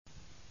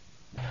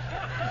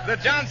the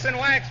Johnson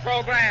Wax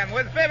Program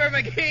with Fibber,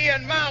 McGee,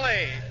 and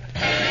Molly.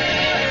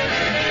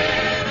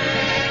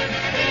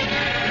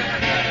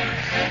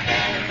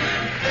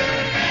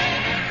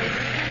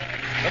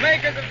 The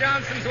makers of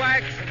Johnson's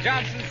Wax,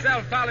 Johnson's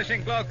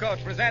Self-Polishing Glow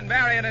Coat present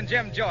Marion and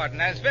Jim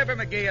Jordan as Fibber,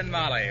 McGee, and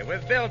Molly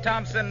with Bill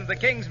Thompson, the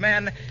King's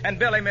Men, and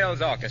Billy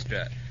Mills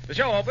Orchestra. The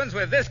show opens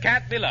with This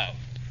Cat Below.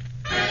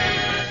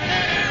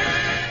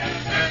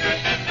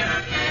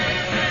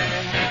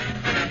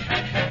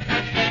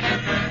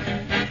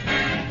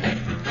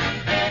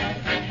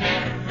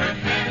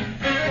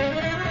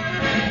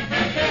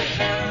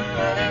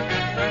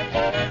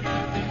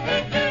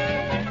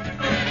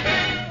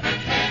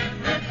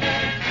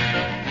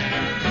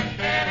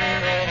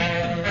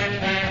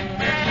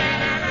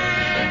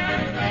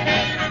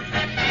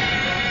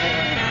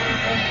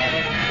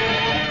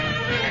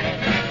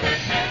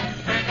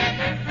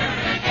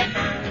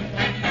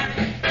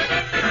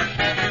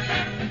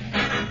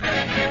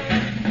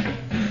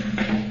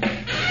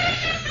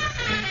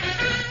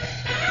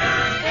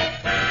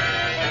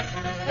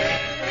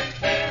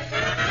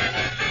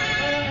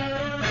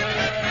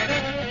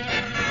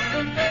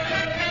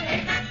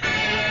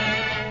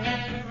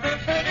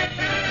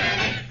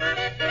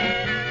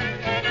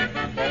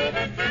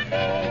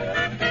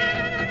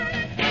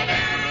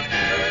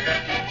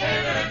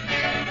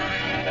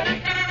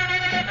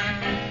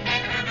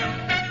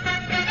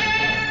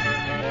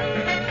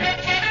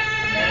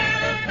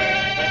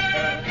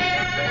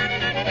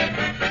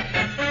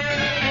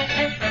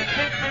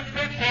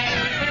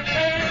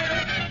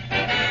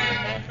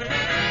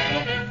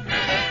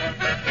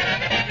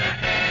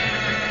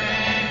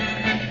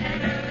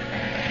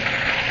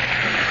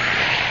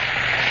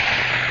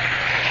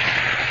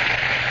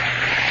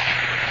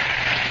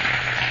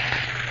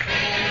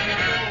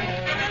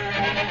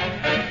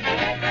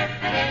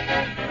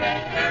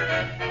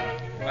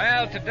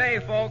 Today,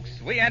 folks,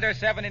 we enter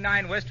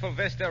 79 Wistful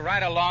Vista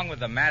right along with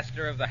the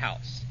master of the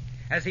house.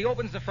 As he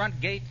opens the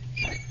front gate,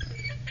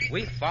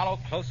 we follow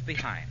close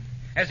behind.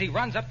 As he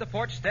runs up the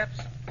porch steps,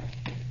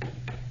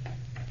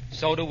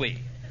 so do we.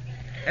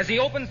 As he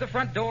opens the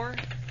front door,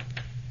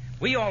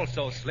 we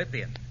also slip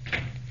in.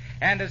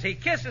 And as he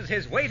kisses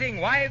his waiting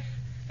wife,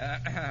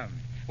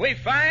 we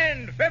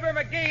find Fibber,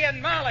 McGee,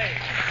 and Molly.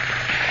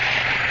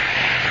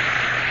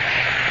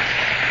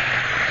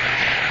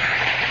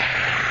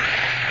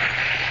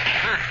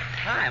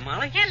 Hi,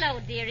 Molly. Hello,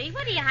 dearie.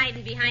 What are you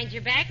hiding behind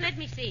your back? Let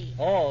me see.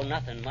 Oh,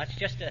 nothing much.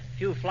 Just a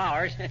few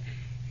flowers.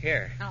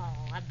 Here. Oh,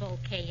 a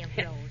bouquet of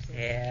roses.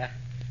 Yeah.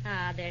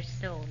 Ah, they're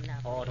so lovely.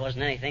 Oh, it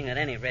wasn't anything that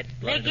any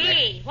red-blooded...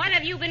 McGee, what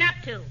have you been up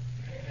to?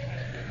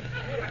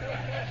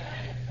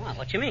 Well,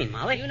 what you mean,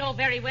 Molly? You know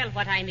very well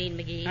what I mean,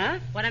 McGee. Huh?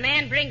 When a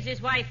man brings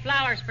his wife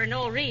flowers for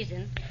no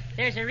reason,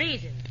 there's a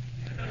reason.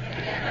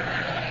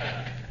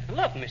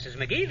 Look, Mrs.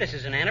 McGee, this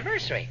is an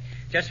anniversary.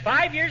 Just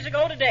 5 years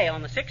ago today,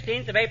 on the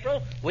 16th of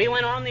April, we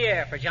went on the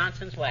air for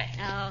Johnson's Wax.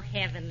 Oh,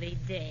 heavenly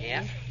days.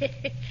 Yeah?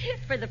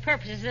 For the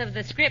purposes of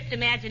the script,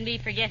 imagine me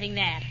forgetting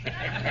that.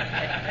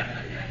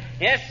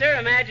 Yes, sir,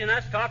 imagine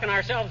us talking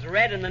ourselves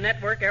red in the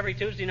network every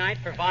Tuesday night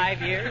for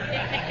 5 years.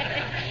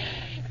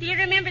 Do you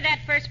remember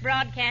that first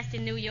broadcast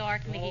in New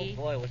York, McGee?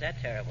 Oh, boy, was that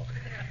terrible.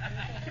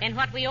 And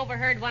what we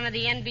overheard one of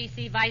the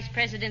NBC vice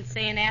presidents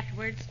saying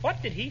afterwards?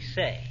 What did he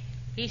say?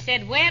 He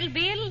said, well,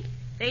 Bill,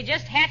 they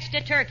just hatched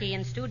a turkey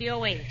in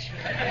Studio H.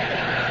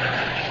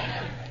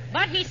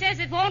 But he says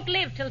it won't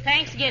live till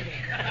Thanksgiving.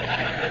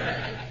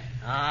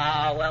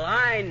 Ah, well,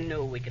 I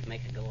knew we could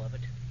make a go of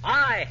it.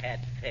 I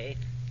had faith.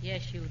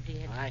 Yes, you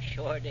did. I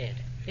sure did.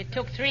 It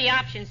took 3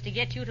 options to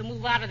get you to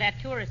move out of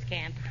that tourist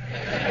camp.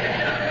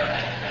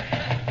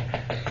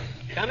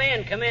 Come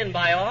in,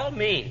 by all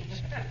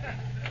means.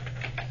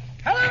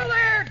 Hello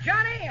there,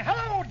 Johnny.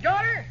 Hello,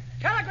 daughter.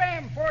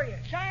 Telegram for you.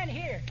 Sign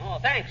here. Oh,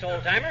 thanks,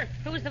 old-timer.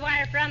 Who's the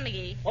wire from,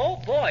 McGee? Oh,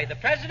 boy, the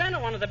president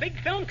of one of the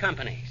big film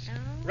companies. Oh.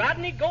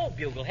 Rodney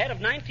Goldbugle, head of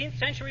 19th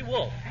Century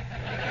Wolf.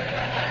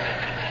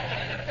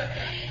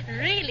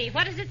 Really?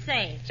 What does it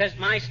say? It says,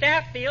 my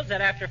staff feels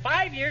that after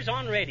 5 years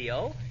on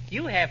radio,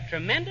 you have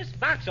tremendous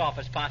box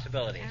office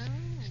possibilities.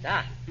 Oh.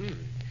 Stop.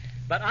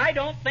 But I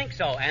don't think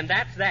so, and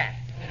that's that.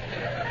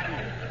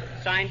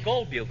 Signed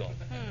Goldbugle.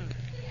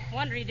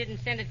 Wonder he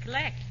didn't send it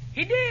collect.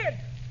 He did.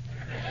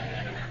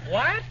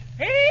 What?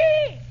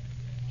 Hey!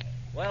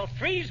 Well,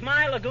 freeze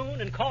my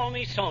lagoon and call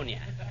me Sonia.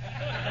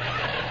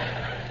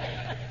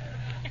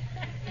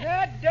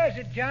 That does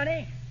it,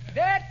 Johnny.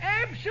 That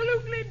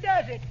absolutely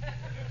does it.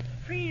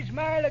 Freeze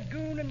my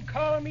lagoon and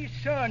call me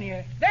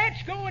Sonia.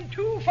 That's going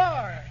too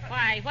far.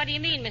 Why, what do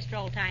you mean, Mr.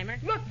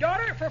 Oldtimer? Look,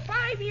 daughter, for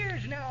 5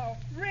 years now,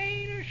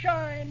 rain or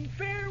shine,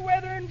 fair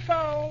weather and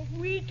foul,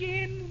 week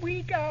in,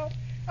 week out,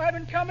 I've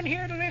been coming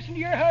here to listen to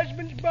your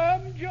husband's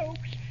bum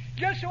jokes,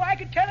 just so I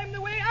could tell him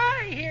the way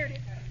I heard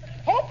it.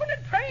 Hoping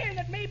and praying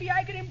that maybe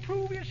I could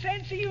improve your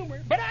sense of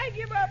humor. But I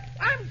give up.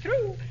 I'm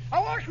through.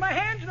 I'll wash my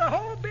hands of the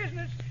whole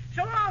business.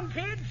 So long,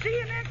 kid. See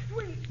you next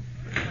week.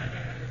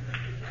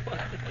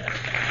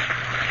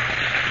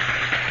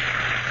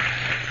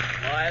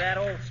 Why, that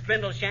old spin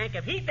Brindleshank,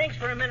 if he thinks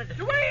for a minute...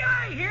 The way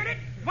I heard it,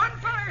 one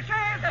feller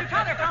says to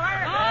t'other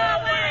feller...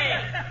 Oh,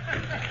 wait!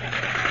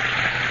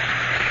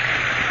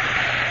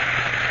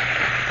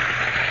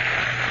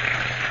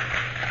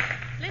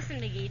 Listen,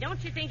 McGee,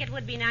 don't you think it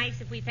would be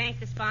nice if we thanked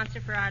the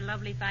sponsor for our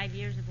lovely 5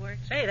 years of work?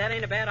 Say, that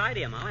ain't a bad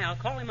idea, Molly. I'll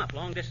call him up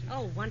long distance.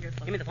 Oh,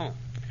 wonderful. Give me the phone.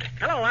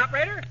 Hello,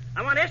 operator.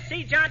 I want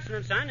S.C.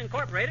 Johnson & Son,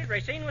 Incorporated,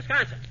 Racine,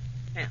 Wisconsin.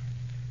 Yeah.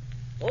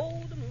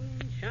 Oh, the moon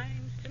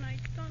shines tonight.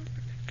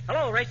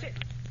 Hello, Racine.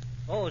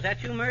 Oh, is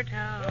that you, Mert?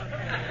 Oh.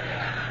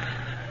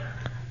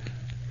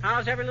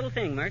 How's every little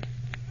thing, Mert?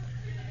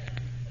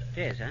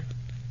 It is, huh?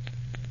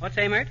 What's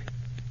say, Mert?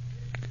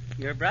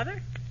 Your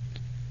brother?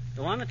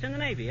 The one that's in the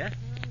Navy, huh?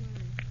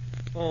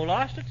 Oh,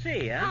 lost at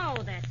sea, huh?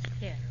 Oh, that's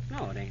terrible.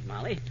 No, it ain't,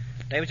 Molly.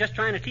 They was just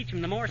trying to teach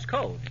him the Morse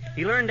code.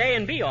 He learned A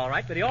and B all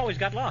right, but he always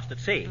got lost at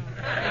sea.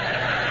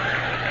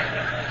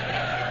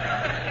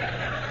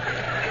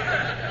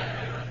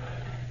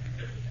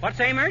 What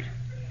say, Mert?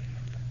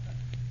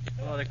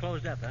 Oh, they're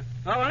closed up, huh?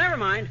 Oh, well, never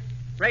mind.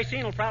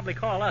 Racine will probably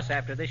call us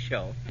after this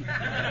show.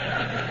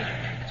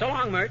 So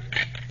long, Mert.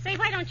 Say,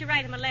 why don't you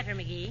write him a letter,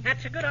 McGee?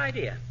 That's a good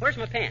idea. Where's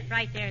my pen?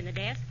 Right there in the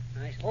desk.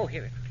 Nice. Oh,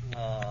 here it.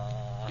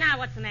 Oh. Now,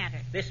 what's the matter?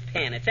 This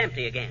pen, it's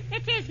empty again.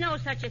 It is no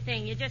such a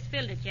thing. You just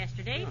filled it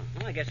yesterday. Oh,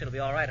 well, I guess it'll be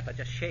all right if I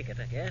just shake it,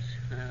 I guess.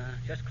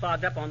 Just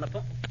clogged up on the...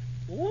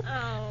 Whoops. Oh.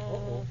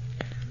 Uh-oh.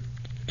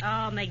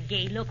 Oh,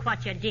 McGee, look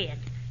what you did.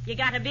 You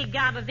got a big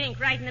gob of ink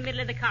right in the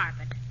middle of the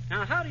carpet.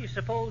 Now, how do you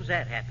suppose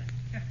that happened?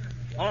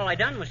 All I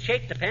done was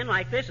shake the pen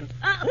like this and...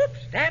 Whoops!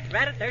 Dad,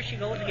 rat it, there she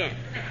goes again.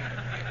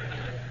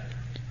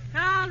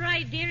 All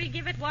right, dearie,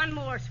 give it one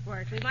more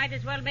squirt. We might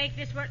as well make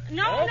this work.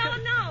 No,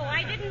 Okay. no,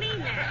 I didn't mean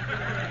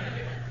that.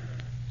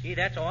 Gee,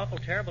 that's an awful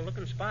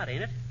terrible-looking spot,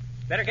 ain't it?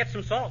 Better get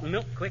some salt and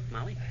milk quick,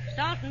 Molly.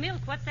 Salt and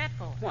milk, what's that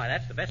for? Why,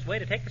 that's the best way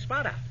to take the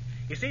spot out.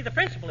 You see, the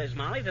principle is,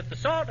 Molly, that the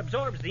salt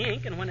absorbs the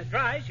ink, and when it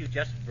dries, you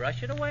just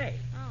brush it away.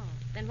 Oh,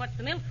 then what's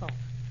the milk for?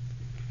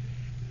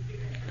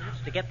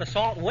 That's to get the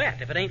salt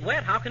wet. If it ain't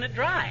wet, how can it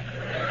dry?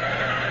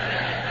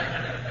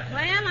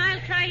 Well, I'll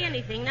try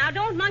anything. Now,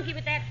 don't monkey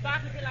with that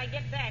spot until I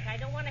get back. I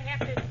don't want to have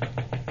to...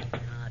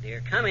 Ah,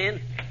 dear, come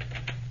in.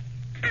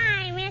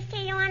 Hi, mister.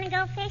 You want to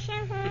go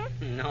fishing,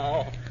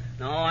 No,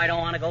 I don't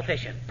want to go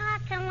fishing. Oh,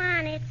 come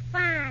on. It's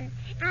fun.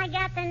 I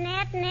got the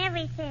net and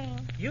everything.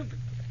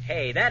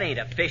 Hey, that ain't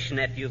a fish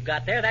net you've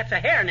got there. That's a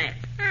hair net.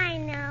 I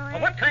know it.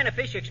 Well, what kind of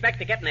fish you expect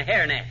to get in a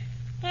hair net?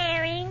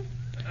 Herring.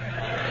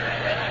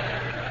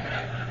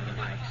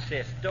 My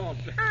sis, don't...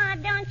 Oh,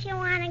 don't you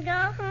want to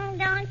go,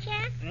 don't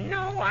you?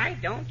 No, I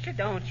don't you.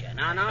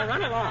 Now,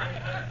 run along.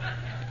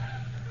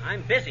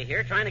 I'm busy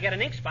here trying to get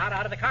an ink spot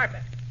out of the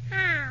carpet.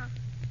 How?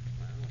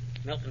 Well,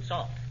 milk and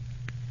salt.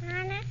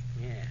 Honest?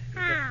 Yeah.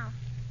 How?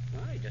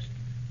 You just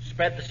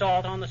spread the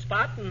salt on the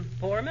spot and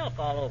pour milk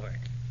all over it.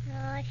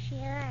 Oh,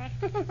 sure.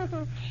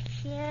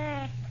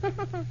 Sure.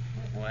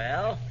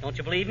 Well, don't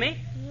you believe me?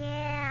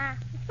 Yeah.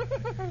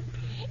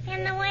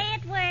 And the way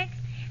it works,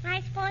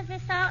 I suppose the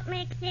salt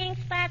makes the ink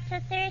spot so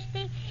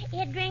thirsty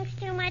it drinks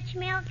too much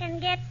milk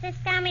and gets the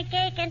stomach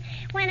ache, and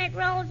when it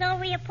rolls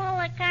over, you pull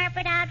the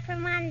carpet out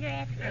from under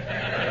it.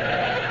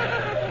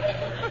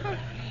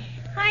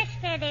 Horse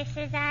feather,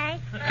 says I.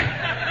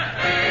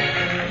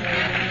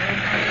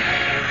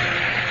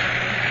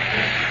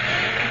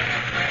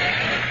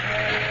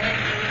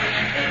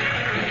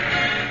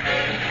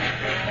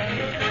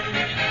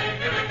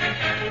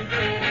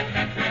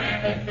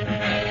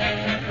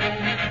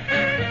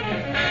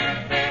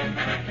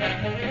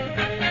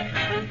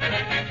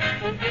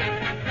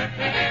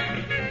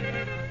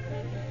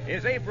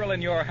 Is April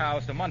in your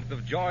house a month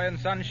of joy and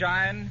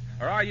sunshine,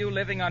 or are you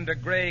living under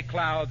gray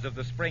clouds of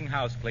the spring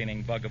house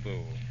cleaning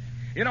bugaboo?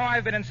 You know,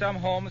 I've been in some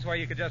homes where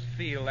you could just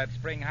feel that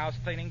spring house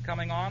cleaning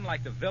coming on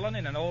like the villain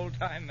in an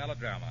old-time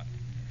melodrama.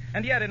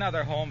 And yet in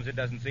other homes it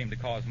doesn't seem to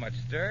cause much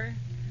stir.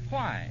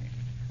 Why?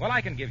 Well,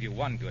 I can give you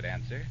one good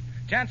answer.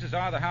 Chances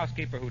are the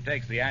housekeeper who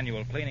takes the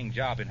annual cleaning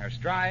job in her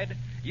stride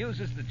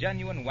uses the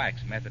genuine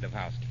wax method of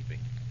housekeeping.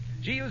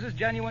 She uses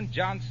genuine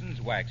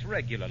Johnson's wax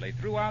regularly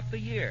throughout the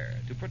year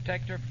to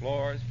protect her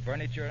floors,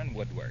 furniture, and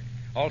woodwork.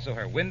 Also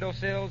her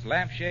windowsills,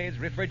 lampshades,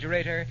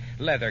 refrigerator,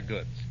 leather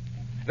goods.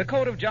 The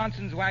coat of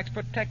Johnson's wax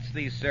protects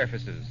these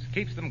surfaces,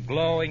 keeps them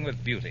glowing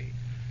with beauty,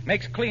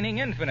 makes cleaning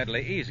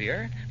infinitely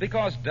easier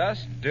because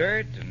dust,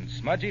 dirt, and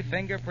smudgy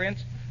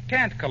fingerprints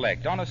can't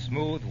collect on a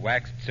smooth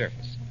waxed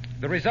surface.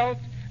 The result,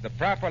 the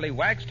properly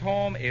waxed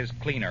home is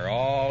cleaner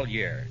all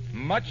year.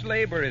 Much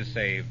labor is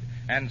saved,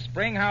 and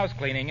spring house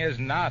cleaning is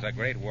not a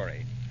great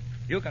worry.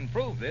 You can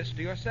prove this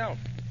to yourself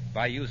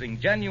by using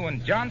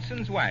genuine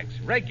Johnson's wax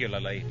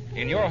regularly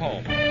in your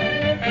home.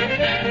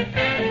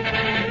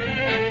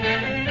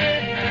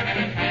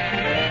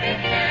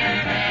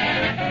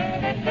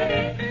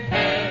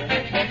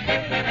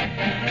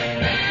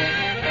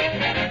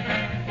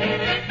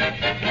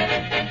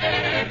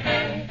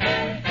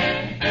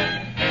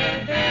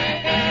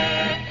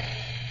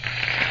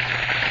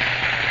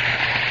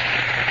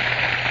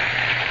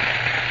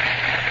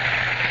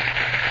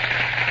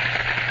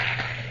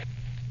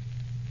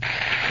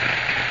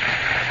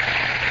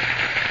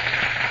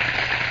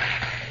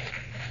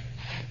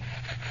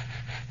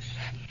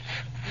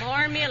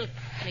 milk,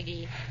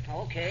 McGee.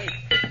 Okay.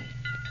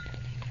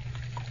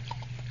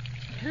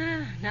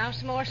 Now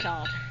some more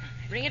salt.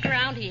 Bring it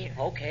around here.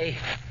 Okay.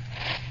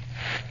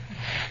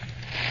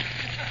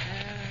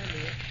 Oh,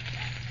 dear.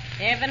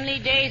 Heavenly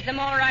days, the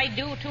more I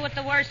do to it,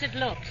 the worse it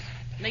looks.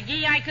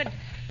 McGee, I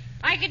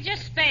could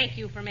just spank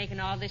you for making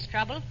all this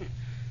trouble.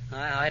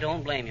 I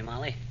don't blame you,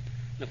 Molly.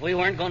 If we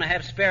weren't going to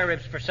have spare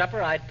ribs for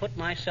supper, I'd put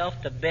myself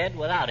to bed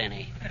without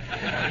any.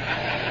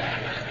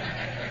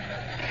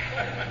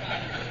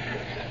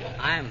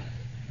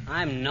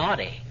 I'm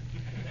naughty.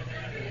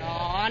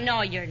 Oh,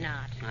 no, you're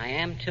not. I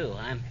am too.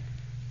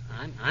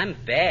 I'm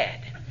bad.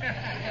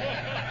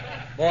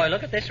 Boy,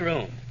 look at this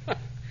room.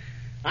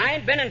 I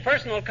ain't been in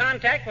personal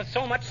contact with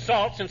so much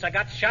salt since I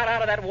got shot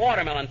out of that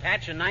watermelon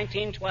patch in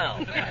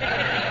 1912.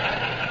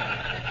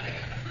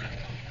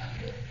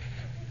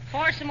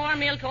 Pour some more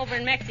milk over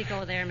in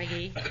Mexico there,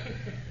 McGee.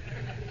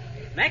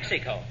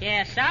 Mexico?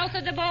 Yeah, south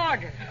of the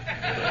border.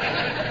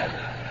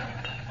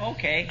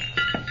 Okay.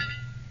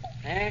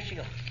 There she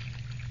goes.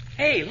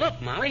 Hey,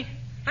 look, Molly.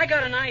 I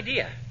got an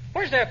idea.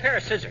 Where's there a pair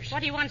of scissors?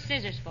 What do you want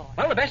scissors for?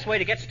 Well, the best way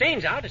to get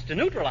stains out is to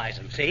neutralize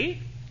them, see?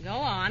 Go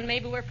on.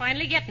 Maybe we're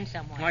finally getting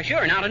somewhere. Why,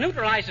 sure. Now, to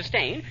neutralize a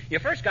stain, you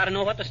first got to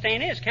know what the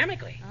stain is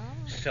chemically.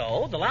 Oh.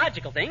 So, the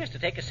logical thing is to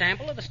take a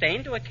sample of the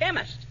stain to a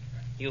chemist.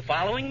 You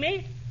following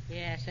me?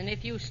 Yes, and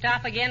if you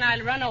stop again,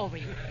 I'll run over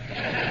you.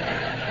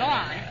 Go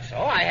on. So,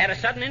 I had a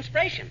sudden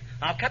inspiration.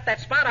 I'll cut that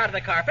spot out of the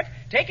carpet,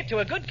 take it to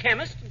a good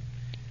chemist.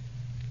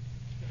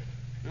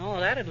 No,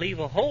 that'd leave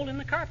a hole in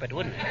the carpet,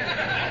 wouldn't it?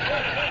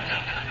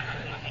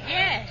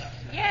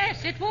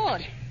 Yes, it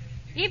would.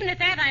 Even at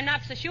that, I'm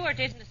not so sure it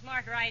isn't a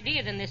smarter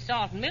idea than this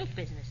salt and milk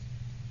business.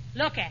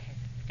 Look at it.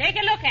 Take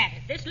a look at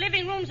it. This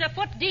living room's a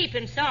foot deep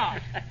in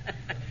salt.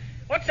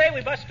 What say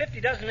we bust 50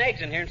 dozen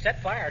eggs in here and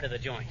set fire to the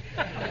joint?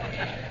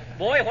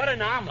 Boy, what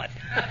an omelet.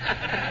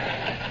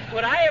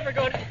 Would I ever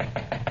go to...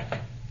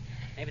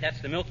 Maybe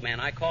that's the milkman.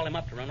 I called him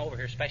up to run over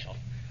here special.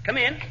 Come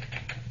in.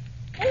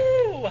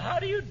 Oh, how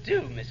do you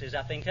do, Mrs.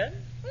 Uppington?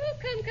 Oh,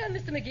 come,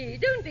 Mr. McGee.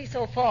 Don't be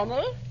so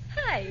formal.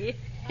 Hi.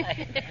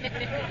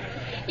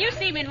 You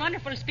seem in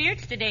wonderful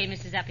spirits today,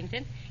 Mrs.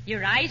 Uppington.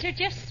 Your eyes are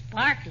just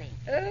sparkling.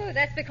 Oh,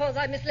 that's because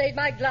I mislaid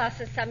my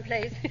glasses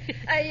someplace. Did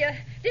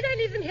I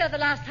leave them here the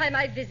last time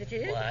I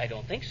visited? Well, I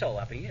don't think so,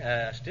 Uppy.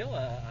 I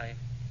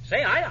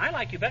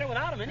like you better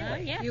without them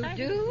anyway. Yes, You I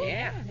do?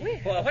 Yeah. Well.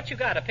 Well, what you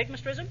got, a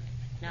pygmastrism?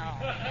 No.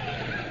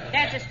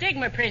 That's a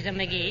stigma prism,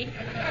 McGee.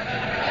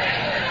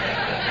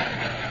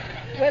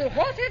 Well,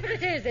 whatever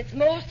it is, it's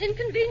most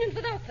inconvenient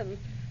without them.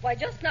 Why,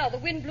 just now the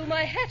wind blew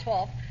my hat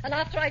off, and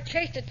after I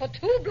chased it for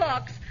 2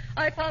 blocks,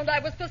 I found I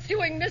was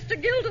pursuing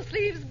Mr.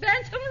 Gildersleeve's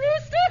bantam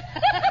rooster.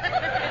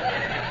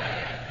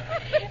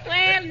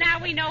 Well, now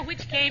we know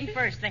which came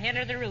first, the hen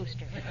or the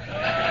rooster.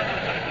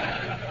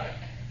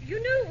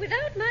 You know,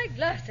 without my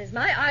glasses,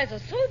 my eyes are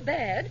so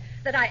bad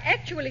that I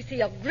actually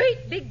see a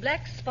great big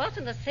black spot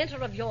in the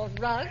center of your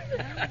rug.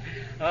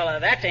 Well,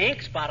 that's the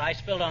ink spot I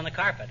spilled on the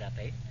carpet,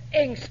 Uppy.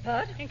 Ink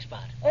spot? Ink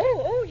spot.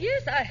 Oh,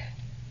 yes,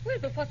 Well,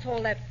 but what's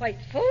all that white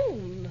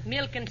foam?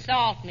 Milk and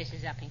salt,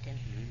 Mrs. Uppington.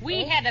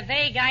 We had a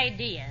vague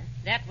idea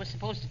that was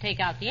supposed to take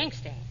out the ink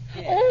stain.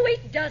 Yeah. Oh,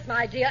 it does,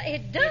 my dear.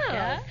 It does. It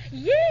does?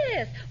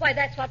 Yes. Why,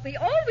 that's what we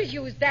always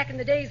used back in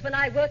the days when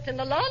I worked in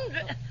the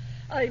laundry.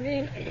 I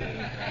mean,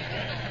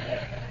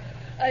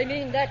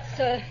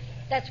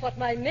 that's what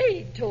my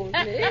maid told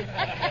me.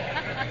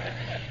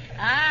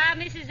 Ah,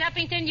 Mrs.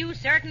 Uppington, you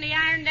certainly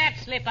ironed that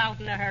slip out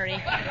in a hurry.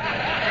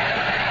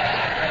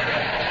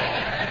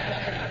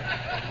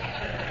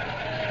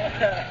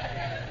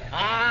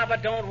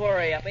 But don't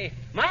worry, Uppy.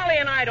 Molly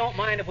and I don't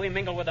mind if we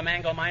mingle with the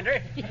mango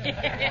minder.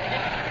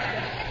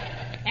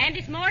 And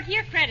it's more to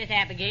your credit,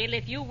 Abigail,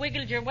 if you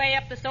wiggled your way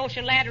up the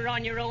social ladder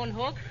on your own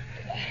hook.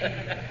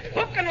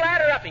 Hook and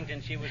ladder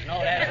Uppington, she was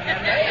known as in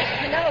them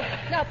days.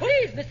 Now,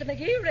 please, Mr.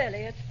 McGee,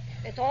 really,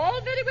 it's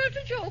all very well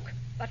to joke,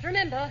 but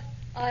remember,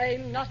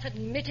 I'm not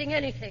admitting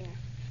anything.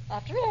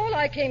 After all,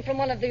 I came from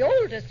one of the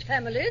oldest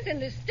families in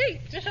this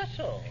state. Is that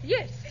so?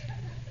 Yes.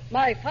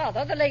 My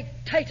father, the late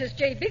Titus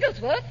J.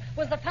 Bigglesworth,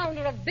 was the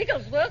founder of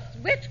Bigglesworth's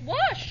Wet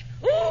Wash.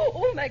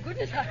 Oh, my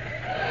goodness.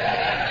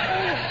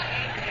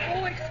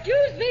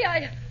 Excuse me.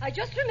 I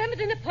just remembered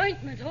an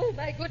appointment. Oh,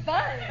 my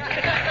goodbye.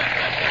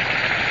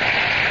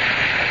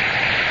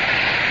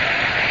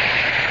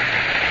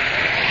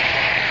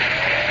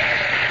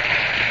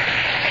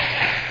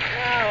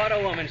 What a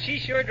woman. She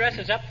sure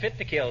dresses up fit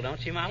to kill, don't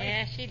she, Molly?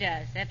 Yes, she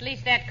does. At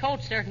least that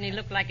coat certainly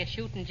looked like a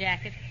shooting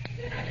jacket.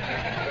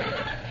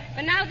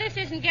 But now this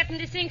isn't getting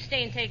this ink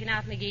stain taken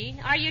out, McGee.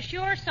 Are you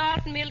sure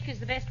salt and milk is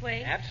the best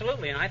way?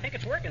 Absolutely, and I think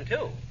it's working,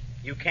 too.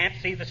 You can't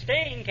see the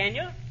stain, can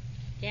you?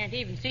 Can't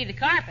even see the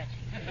carpet.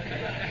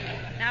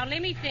 Now,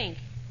 let me think.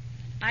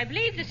 I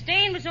believe the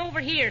stain was over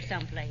here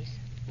someplace.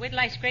 Wait till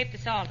I scrape the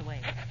salt away.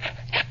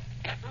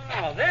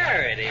 Oh,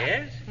 there it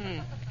is.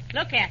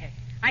 Look at it.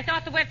 I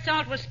thought the wet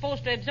salt was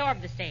supposed to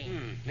absorb the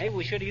stain. Maybe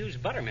we should have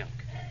used buttermilk.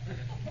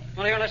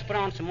 Well, here, let's put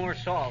on some more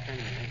salt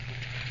anyway.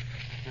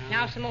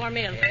 Now some more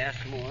milk. Yeah,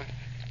 some more.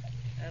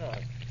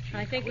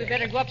 I think we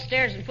better go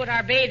upstairs and put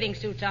our bathing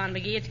suits on,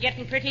 McGee. It's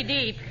getting pretty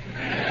deep.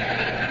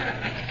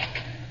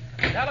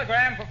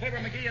 Telegram for Fibber,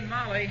 McGee, and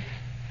Molly.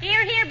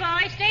 Here,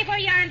 boy. Stay where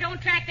you are and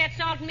don't track that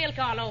salt and milk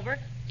all over.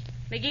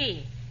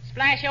 McGee,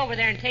 splash over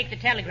there and take the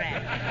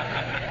telegram.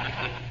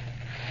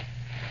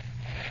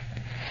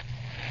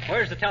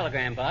 Where's the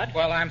telegram, Bud?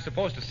 Well, I'm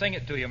supposed to sing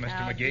it to you,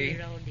 Mr. McGee.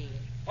 Dear, oh, dear.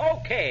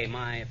 Okay,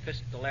 my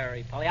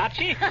epistolary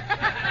Pagliacci.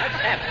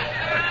 Let's have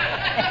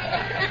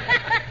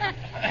it.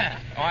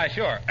 Why,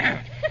 sure.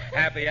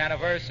 Happy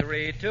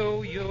anniversary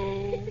to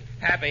you.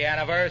 Happy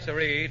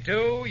anniversary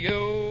to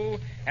you.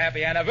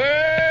 Happy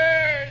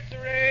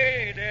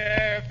anniversary,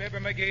 dear Fibber,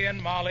 McGee,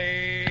 and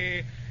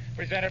Molly.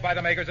 Presented by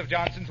the makers of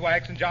Johnson's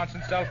Wax and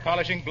Johnson's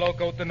Self-Polishing Glow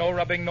Coat, the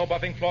no-rubbing,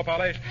 no-buffing floor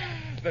polish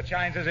that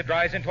shines as it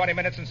dries in 20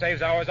 minutes and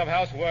saves hours of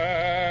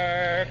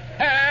housework.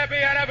 Happy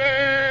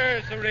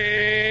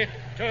anniversary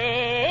to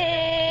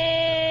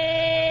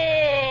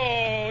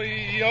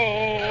you.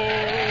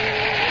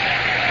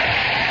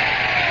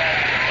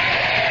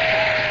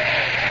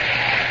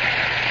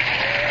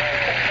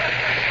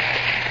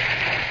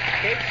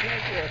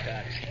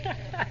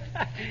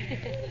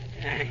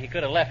 He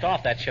could have left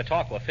off that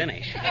Chautauqua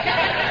finish.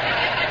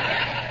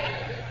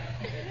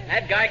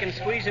 That guy can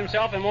squeeze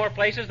himself in more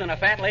places than a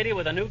fat lady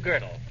with a new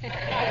girdle.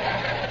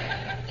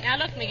 Now,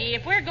 look, McGee,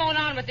 if we're going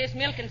on with this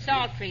milk and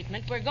salt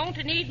treatment, we're going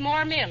to need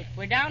more milk.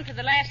 We're down to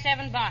the last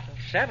 7 bottles.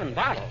 7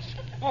 bottles?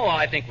 Oh,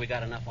 I think we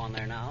got enough on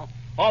there now.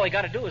 All we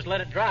got to do is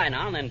let it dry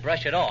now and then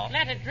brush it off.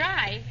 Let it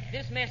dry?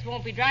 This mess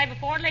won't be dry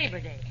before Labor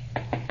Day.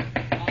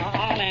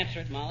 I'll answer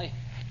it, Molly.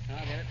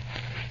 I'll get it.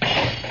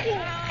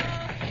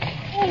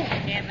 Oh,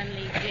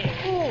 heavenly day.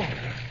 Oh,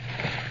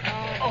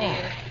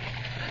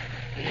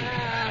 dear.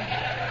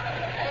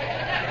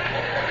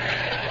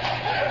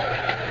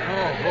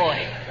 Oh,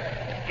 boy.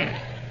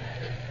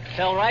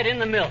 Fell right in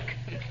the milk.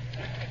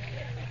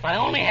 If I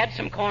only had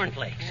some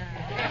cornflakes.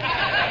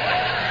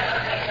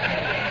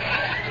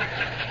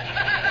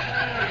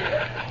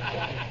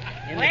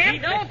 Well,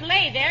 don't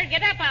lay there.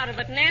 Get up out of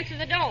it and answer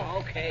the door.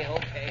 Okay.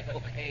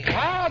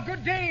 Ah,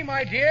 good day,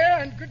 my dear,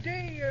 and good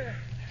day,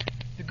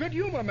 the good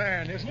humor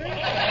man, isn't it?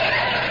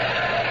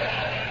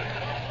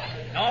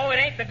 No, it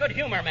ain't the good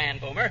humor man,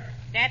 Boomer.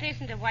 That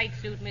isn't a white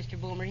suit, Mr.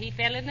 Boomer. He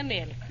fell in the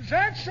milk. Is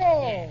that so?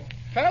 Yeah.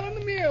 Fell in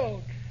the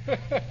milk.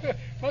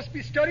 Must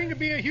be studying to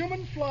be a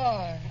human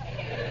fly.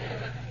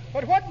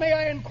 But what, may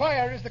I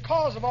inquire, is the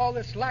cause of all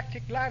this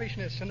lactic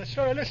lavishness and the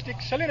surrealistic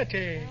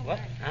salinity? What?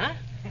 Huh?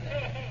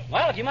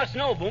 Well, if you must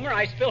know, Boomer,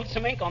 I spilled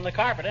some ink on the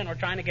carpet and we're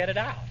trying to get it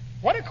out.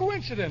 What a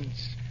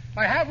coincidence.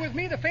 I have with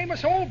me the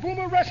famous old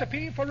Boomer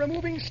recipe for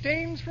removing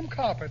stains from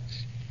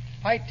carpets.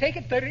 I take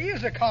it there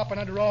is a carpet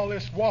under all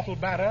this waffle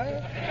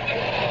batter.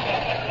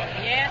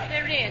 Yes,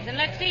 there is. And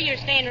let's see your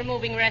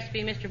stain-removing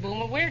recipe, Mr.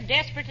 Boomer. We're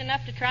desperate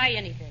enough to try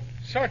anything.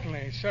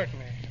 Certainly.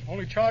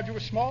 Only charge you a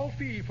small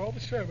fee for the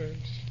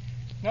service.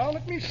 Now,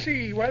 let me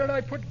see. Where did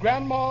I put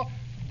Grandma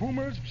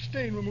Boomer's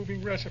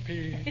stain-removing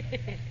recipe?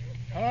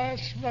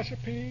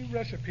 Recipe.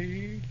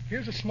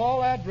 Here's a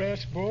small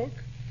address book.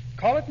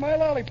 Call it my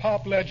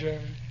lollipop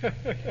ledger.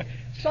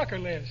 Sucker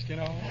list, you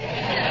know.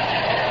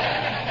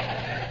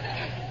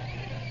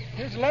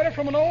 Here's a letter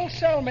from an old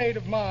cellmate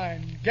of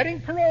mine.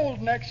 Getting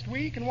paroled next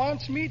week and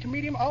wants me to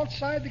meet him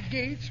outside the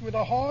gates with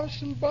a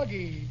horse and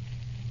buggy.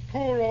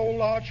 Poor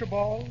old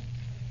Archibald.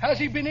 Has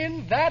he been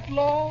in that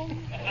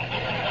long?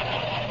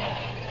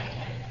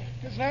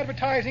 There's an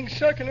advertising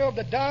circular of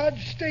the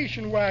Dodge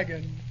station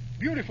wagon.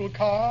 Beautiful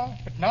car,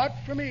 but not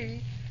for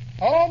me.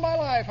 All my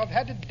life I've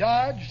had to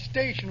Dodge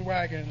station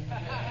wagon.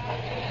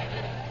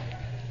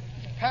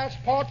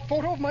 Passport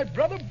photo of my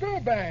brother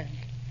Burbank.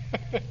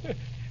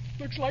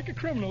 Looks like a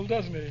criminal,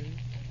 doesn't he?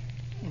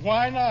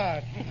 Why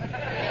not?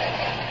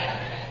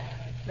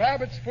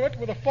 Rabbit's foot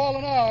with a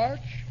fallen arch.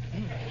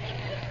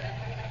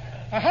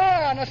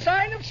 Aha, and a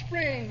sign of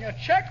spring, a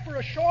check for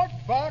a short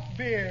bock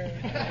beer.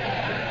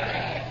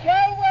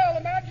 Well,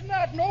 imagine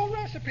that, no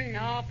recipe.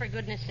 Oh, for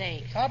goodness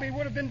sake. Hobby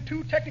would have been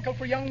too technical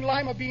for young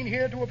Lima Bean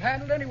here to have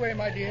handled anyway,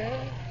 my dear.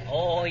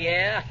 Oh,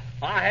 yeah?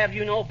 I have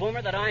you know,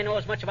 Boomer, that I know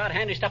as much about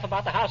handy stuff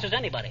about the house as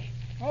anybody.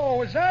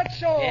 Oh, is that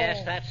so?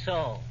 Yes, that's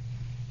so.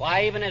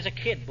 Why, even as a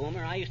kid,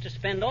 Boomer, I used to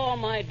spend all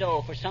my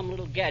dough for some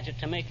little gadget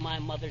to make my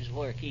mother's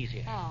work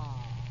easier.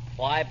 Oh.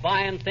 Why,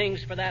 buying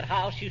things for that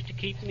house used to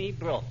keep me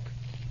broke.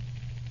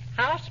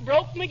 House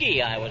Broke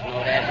McGee, I was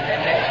known as in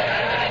them days.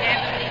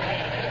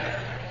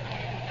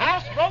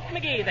 House Broke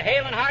McGee, the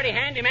hale and hearty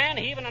handyman,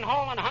 heaving and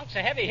hauling hunks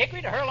of heavy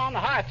hickory to hurl on the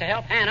hearth to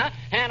help Hannah.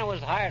 Hannah was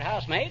the hired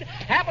housemaid.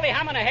 Happily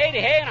humming a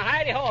hey-de-hey and a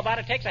hi-de-ho about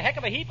it takes a heck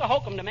of a heap of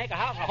hokum to make a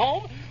house a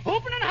home.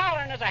 Hooping and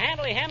hollering as a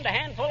handily hemmed a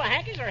handful of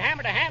hankies or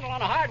hammered a handle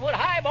on a hardwood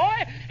high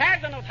boy.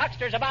 Haggling with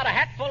hucksters about a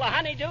hatful of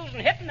honeydews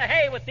and hitting the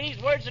hay with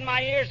these words in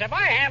my ears. Have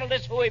I handled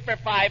this hooey for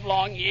 5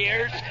 long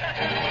years?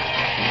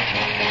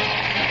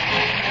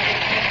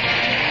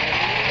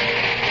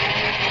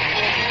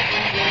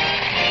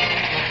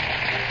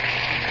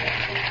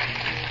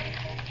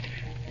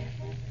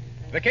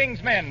 The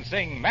King's Men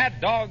sing Mad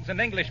Dogs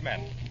and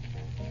Englishmen.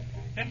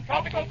 In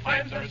tropical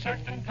climes there are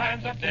certain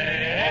times of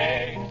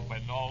day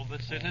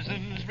the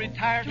citizens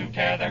retire to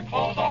tear their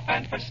clothes off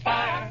and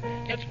perspire.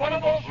 It's one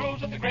of those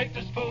rules that the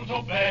greatest fools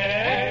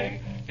obey,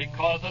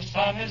 because the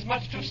sun is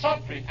much too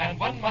sultry, and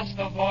one must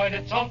avoid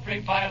its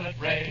ultraviolet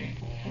ray.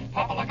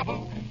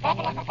 Pop-a-like-a-boo,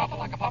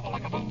 pop-a-like-a-pop-a-like-a,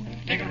 pop-a-like-a-boo,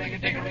 dig-a-rig-a,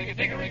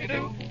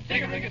 dig-a-rig-a-dig-a-rig-a-doo,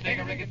 dig-a-rig-a,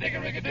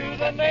 dig-a-rig-a-dig-a-rig-a-doo.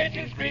 The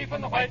natives grieve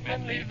when the white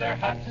men leave their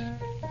huts,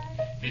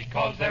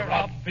 because they're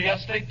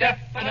obviously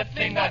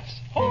definitely nuts.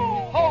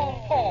 Ho, ho,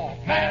 ho!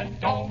 Mad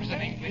dogs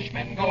and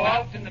Englishmen go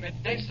out in the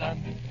midday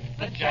sun.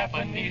 The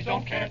Japanese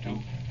don't care to.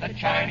 The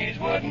Chinese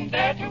wouldn't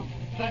dare to.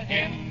 The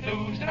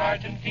Hindus and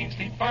Argentines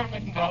sleep firmly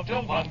from 12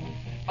 till 1.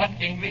 But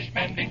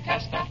Englishmen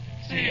detest a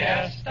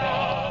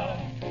siesta.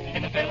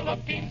 In the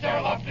Philippines, there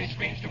are lovely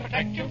screens to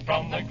protect you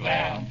from the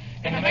glare.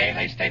 In the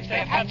Malay states, they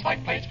have hats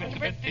like plates which the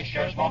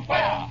Britishers won't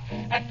wear.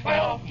 At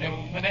 12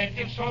 noon, the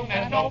natives swoon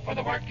and know for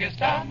the work is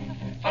done.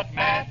 But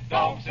mad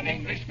dogs and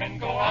Englishmen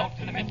go out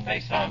in the midday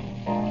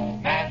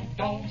sun. Mad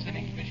dogs and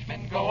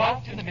Englishmen go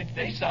out in the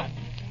midday sun.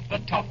 The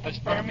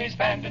toughest Burmese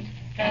bandit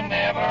can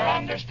never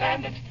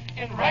understand it.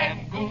 In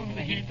Rangoon,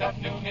 the heat of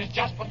noon is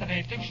just what the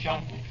natives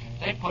shun.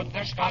 They put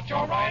their scotch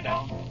or rye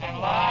down and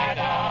lie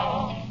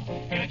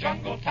down in a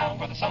jungle town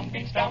where the sun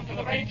beats down to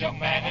the rage of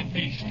man and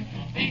beast.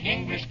 The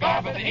English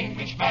garb of the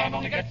Englishman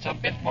only gets a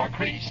bit more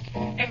creased.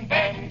 In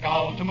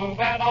Bengal, to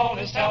move at all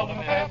is seldom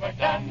if ever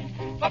done.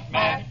 But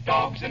mad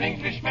dogs and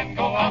Englishmen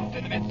go out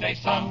in the midday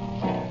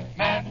sun.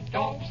 Mad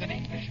dogs and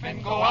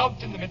Englishmen go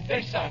out in the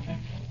midday sun.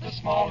 The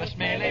smallest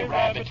Malay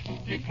rabbit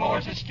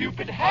deplores his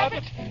stupid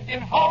habit.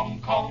 In Hong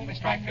Kong, they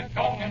strike a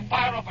gong and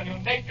fire off a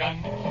noonday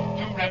gun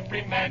to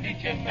reprimand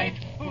each inmate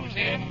who's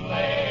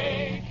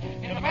inlaid.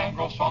 In the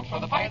mangrove swamps where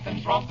the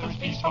pythons romp, there's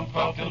peace from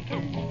 12 till 2.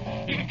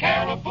 Even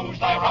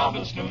caribous lie around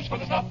and snooze, for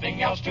there's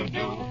nothing else to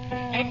do.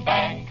 In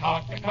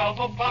Bangkok, at 12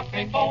 o'clock,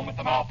 they foam at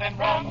the mouth and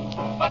run.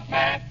 But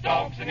mad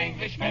dogs and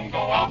Englishmen go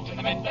out in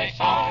the midday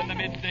sun. In the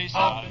midday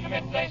sun. Out in the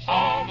midday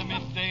sun. In the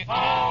midday.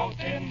 Out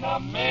in the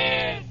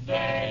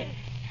midday.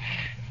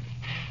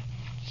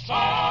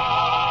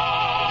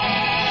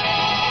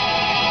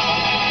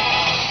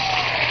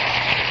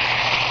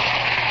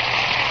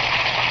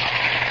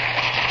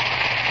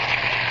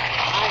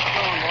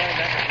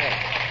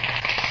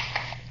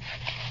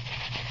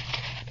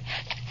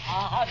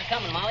 How's it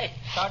coming, Molly?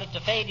 Started to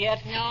fade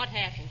yet? No, it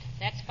hasn't.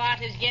 That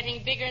spot is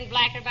getting bigger and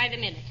blacker by the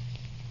minute.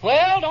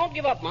 Well, don't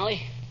give up,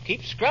 Molly.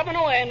 Keep scrubbing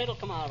away and it'll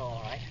come out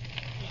all right.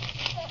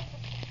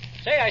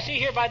 Say, I see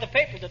here by the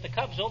paper that the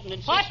Cubs opened in...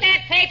 Put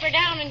that paper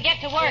down and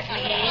get to work,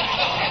 McGee.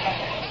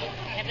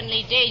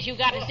 Heavenly days, you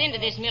got us into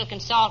this milk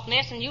and salt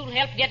mess, and you'll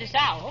help get us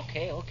out.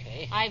 Okay.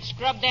 I've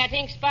scrubbed that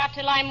ink spot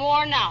till I'm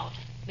worn out.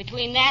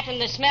 Between that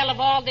and the smell of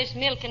all this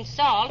milk and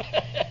salt...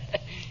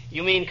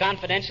 You mean,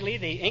 confidentially,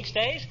 the ink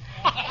stays?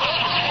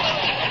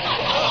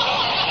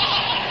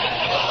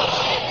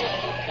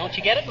 Don't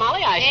you get it,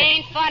 Molly? It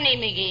ain't funny,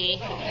 McGee.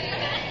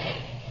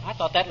 I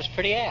thought that was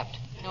pretty apt.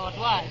 No, it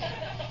was.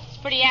 It's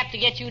pretty apt to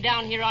get you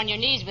down here on your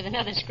knees with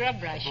another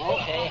scrub brush.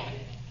 Okay.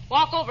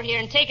 Walk over here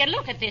and take a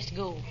look at this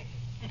goo.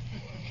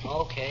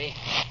 Okay.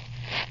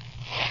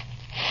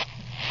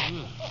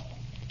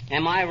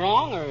 Am I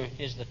wrong, or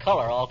is the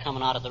color all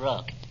coming out of the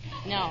rug?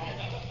 No.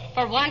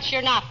 For once,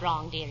 you're not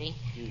wrong, dearie.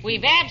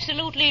 We've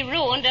absolutely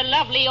ruined a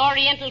lovely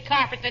oriental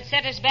carpet that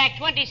set us back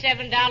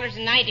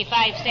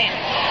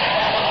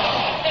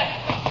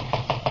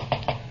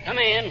 $27.95. Come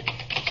in.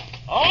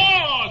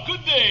 Oh,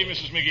 good day,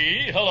 Mrs.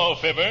 McGee. Hello,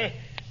 Fibber.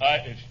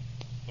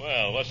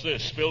 Well, what's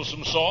this? Spill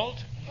some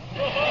salt?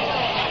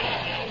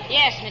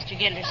 Yes, Mr.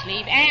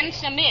 Gildersleeve, and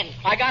some milk.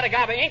 I got a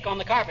gob of ink on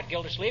the carpet,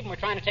 Gildersleeve, and we're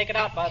trying to take it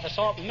out by the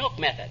salt and milk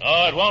method.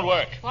 Oh, it won't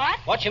work. What?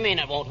 What you mean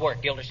it won't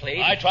work,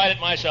 Gildersleeve? I tried it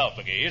myself,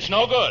 McGee. It's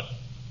no good.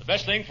 The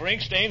best thing for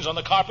ink stains on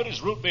the carpet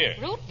is root beer.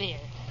 Root beer?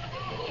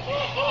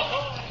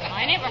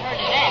 I never heard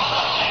of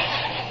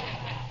that.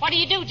 What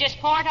do? Just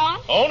pour it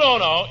on? Oh,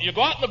 no. You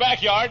go out in the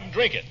backyard and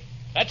drink it.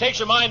 That takes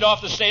your mind off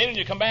the stain, and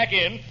you come back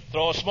in,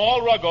 throw a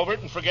small rug over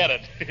it, and forget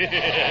it.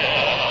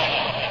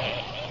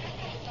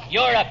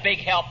 You're a big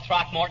help,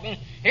 Throckmorton.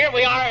 Here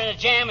we are in a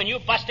jam, and you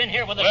bust in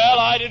here with a... Well,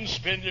 I didn't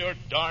spill your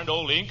darned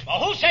old ink. Well,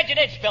 who said you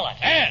did spill it?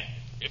 And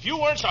if you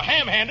weren't so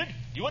ham-handed,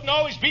 you wouldn't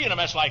always be in a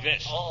mess like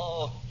this.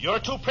 Oh. You're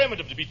too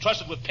primitive to be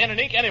trusted with pen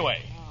and ink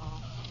anyway.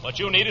 What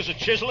you need is a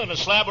chisel and a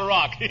slab of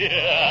rock.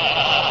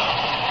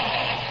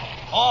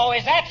 Oh,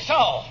 is that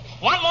so?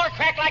 One more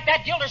crack like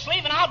that,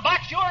 Gildersleeve, and I'll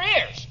box your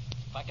ears.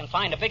 If I can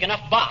find a big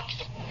enough box.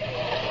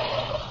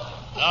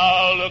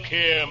 Now, look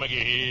here,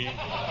 McGee.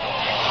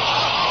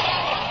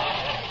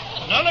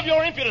 None of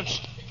your impudence,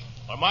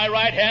 or my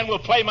right hand will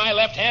play my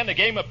left hand a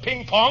game of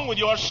ping-pong with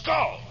your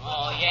skull.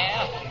 Oh,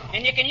 yeah?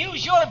 And you can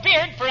use your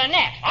beard for a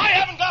net. I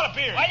haven't got a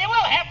beard. Well, you will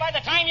have by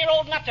the time you're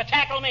old enough to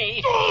tackle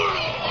me.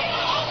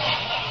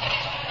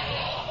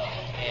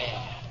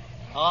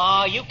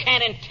 Oh, you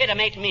can't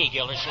intimidate me,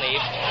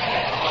 Gildersleeve.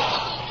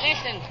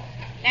 Listen,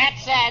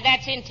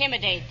 that's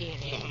intimidate,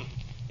 dearie.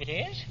 It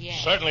is?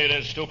 Yes. Certainly it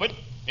is, stupid.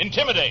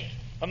 Intimidate.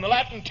 From the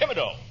Latin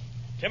timido.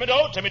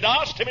 Timido,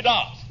 timidas,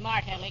 timidas.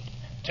 Smart, Alec.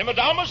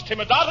 Timidamus,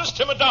 timidatus,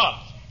 timidans.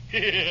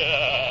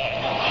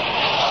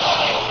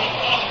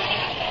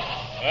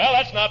 Well,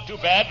 that's not too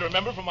bad to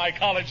remember from my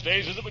college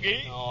days, is it,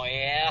 McGee? Oh,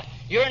 yeah.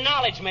 Your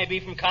knowledge may be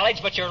from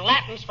college, but your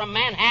Latin's from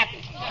Manhattan.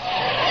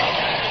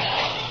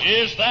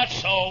 Is that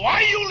so?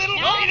 Why, you little...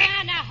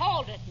 Now,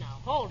 hold it now.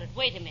 Hold it.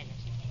 Wait a minute.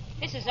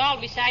 This is all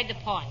beside the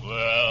point.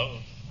 Well...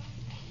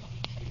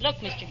 Look,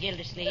 Mr.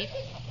 Gildersleeve,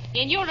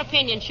 in your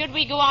opinion, should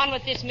we go on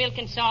with this milk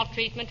and salt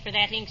treatment for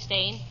that ink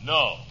stain?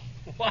 No.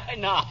 Why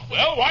not?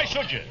 Well, why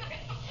should you?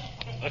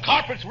 The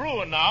carpet's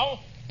ruined now.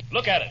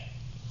 Look at it.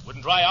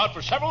 Wouldn't dry out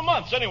for several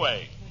months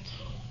anyway.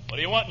 What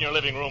do you want in your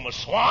living room, a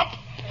swamp?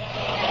 Well,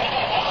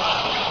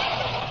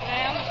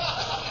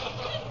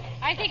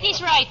 I think he's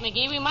right,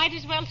 McGee. We might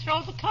as well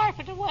throw the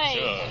carpet away.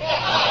 Sure.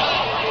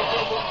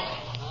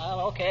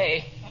 Well,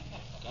 okay.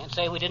 Can't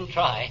say we didn't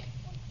try.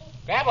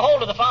 Grab a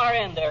hold of the far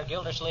end there,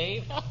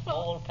 Gildersleeve.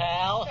 Old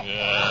pal.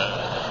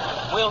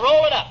 Yeah. We'll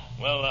roll it up.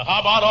 Well, how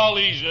about all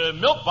these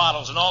milk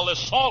bottles and all this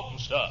salt and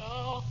stuff?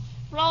 Oh,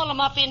 roll them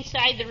up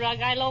inside the rug.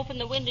 I'll open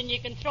the window and you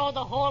can throw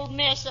the whole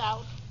mess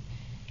out.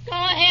 Go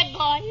ahead,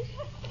 boys.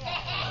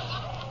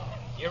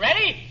 You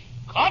ready?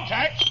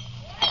 Contact.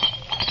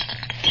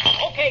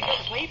 Okay,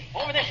 Gildersleeve.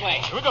 Over this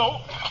way. Here we go.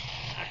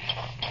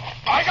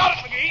 I got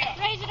it, McGee.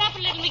 Raise it up a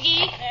little,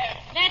 McGee. There.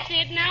 That's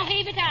it. Now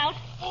heave it out.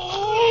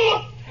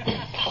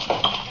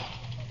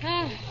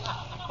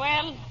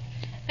 Well,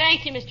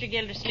 thank you, Mr.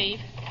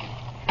 Gildersleeve.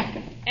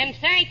 And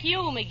thank you,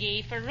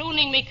 McGee, for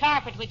ruining me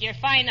carpet with your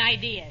fine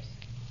ideas.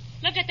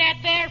 Look at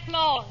that bare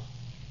floor.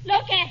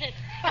 Look at it.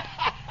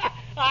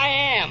 I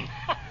am.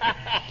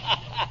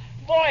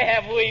 Boy,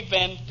 have we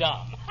been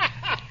dumb.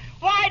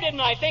 Why didn't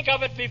I think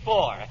of it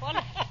before?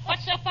 Well,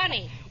 what's so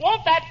funny?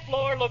 Won't that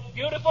floor look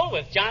beautiful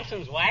with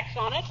Johnson's wax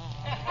on it?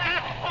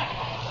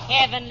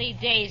 Heavenly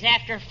days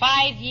after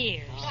 5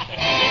 years.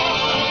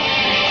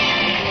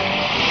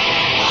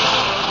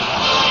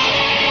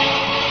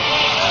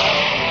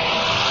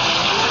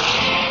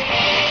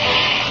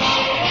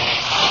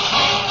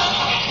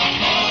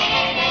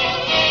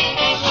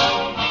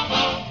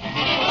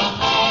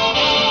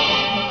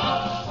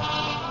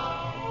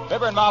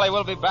 Fibber and Molly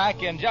will be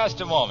back in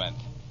just a moment.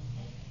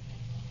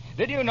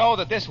 Did you know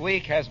that this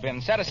week has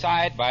been set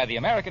aside by the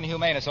American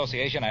Humane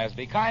Association as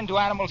Be Kind to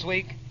Animals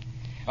Week?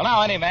 Well,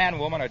 now, any man,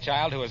 woman, or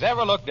child who has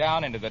ever looked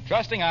down into the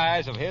trusting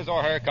eyes of his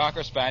or her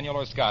Cocker Spaniel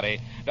or Scotty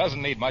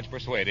doesn't need much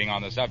persuading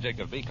on the subject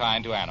of be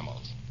kind to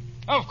animals.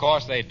 Of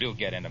course, they do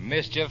get into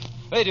mischief.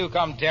 They do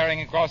come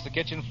tearing across the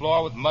kitchen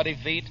floor with muddy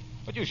feet,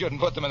 but you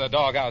shouldn't put them in the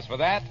doghouse for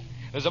that.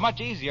 There's a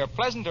much easier,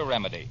 pleasanter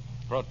remedy.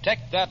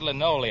 Protect that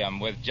linoleum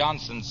with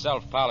Johnson's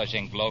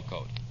self-polishing glow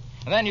coat.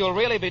 And then you'll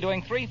really be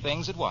doing 3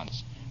 things at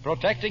once.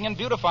 Protecting and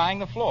beautifying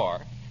the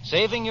floor,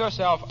 saving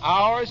yourself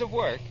hours of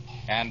work,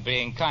 and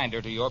being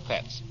kinder to your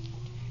pets.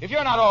 If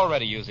you're not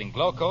already using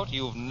Glow Coat,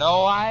 you've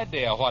no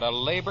idea what a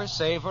labor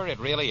saver it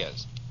really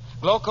is.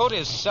 Glow Coat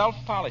is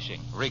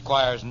self-polishing,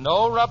 requires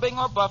no rubbing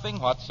or buffing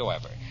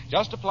whatsoever.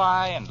 Just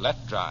apply and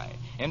let dry.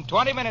 In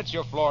 20 minutes,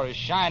 your floor is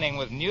shining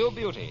with new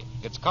beauty,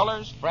 its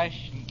colors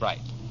fresh and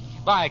bright.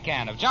 Buy a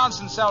can of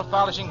Johnson's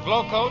self-polishing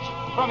Glow Coat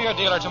from your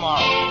dealer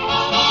tomorrow.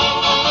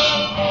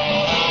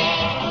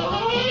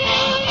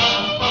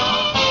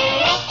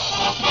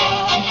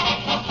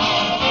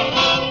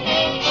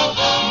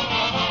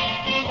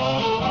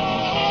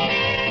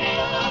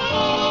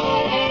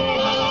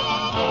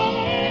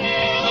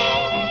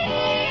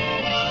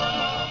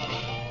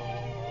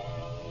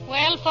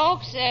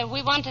 Folks,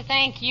 we want to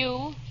thank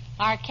you,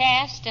 our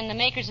cast, and the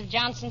makers of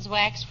Johnson's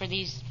Wax for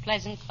these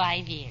pleasant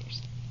 5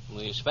 years.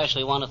 We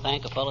especially want to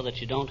thank a fellow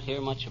that you don't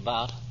hear much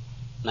about,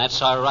 and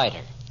that's our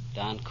writer,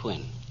 Don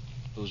Quinn,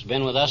 who's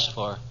been with us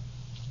for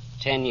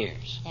 10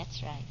 years.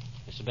 That's right.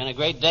 This has been a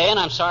great day, and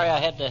I'm sorry I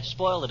had to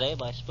spoil the day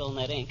by spilling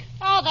that ink.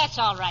 Oh, that's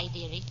all right,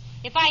 dearie.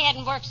 If I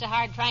hadn't worked so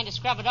hard trying to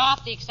scrub it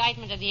off, the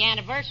excitement of the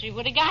anniversary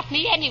would have got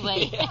me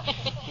anyway. Yeah,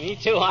 me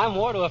too. I'm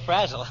more to a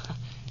frazzle.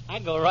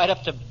 I'd go right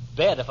up to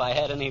bed if I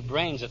had any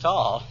brains at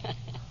all.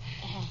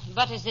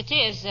 But as it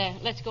is,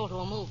 let's go to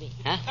a movie.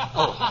 Huh?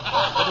 Oh,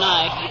 good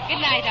night.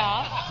 Good night,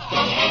 all.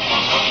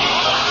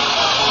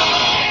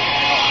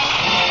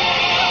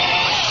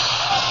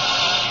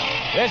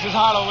 This is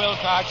Harlow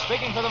Wilcox,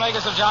 speaking for the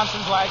makers of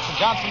Johnson's Wax and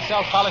Johnson's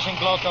Self-Polishing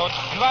Glow Coat,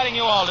 inviting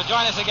you all to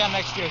join us again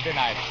next Tuesday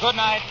night. Good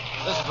night.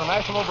 This is the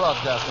National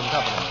Broadcasting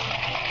Company.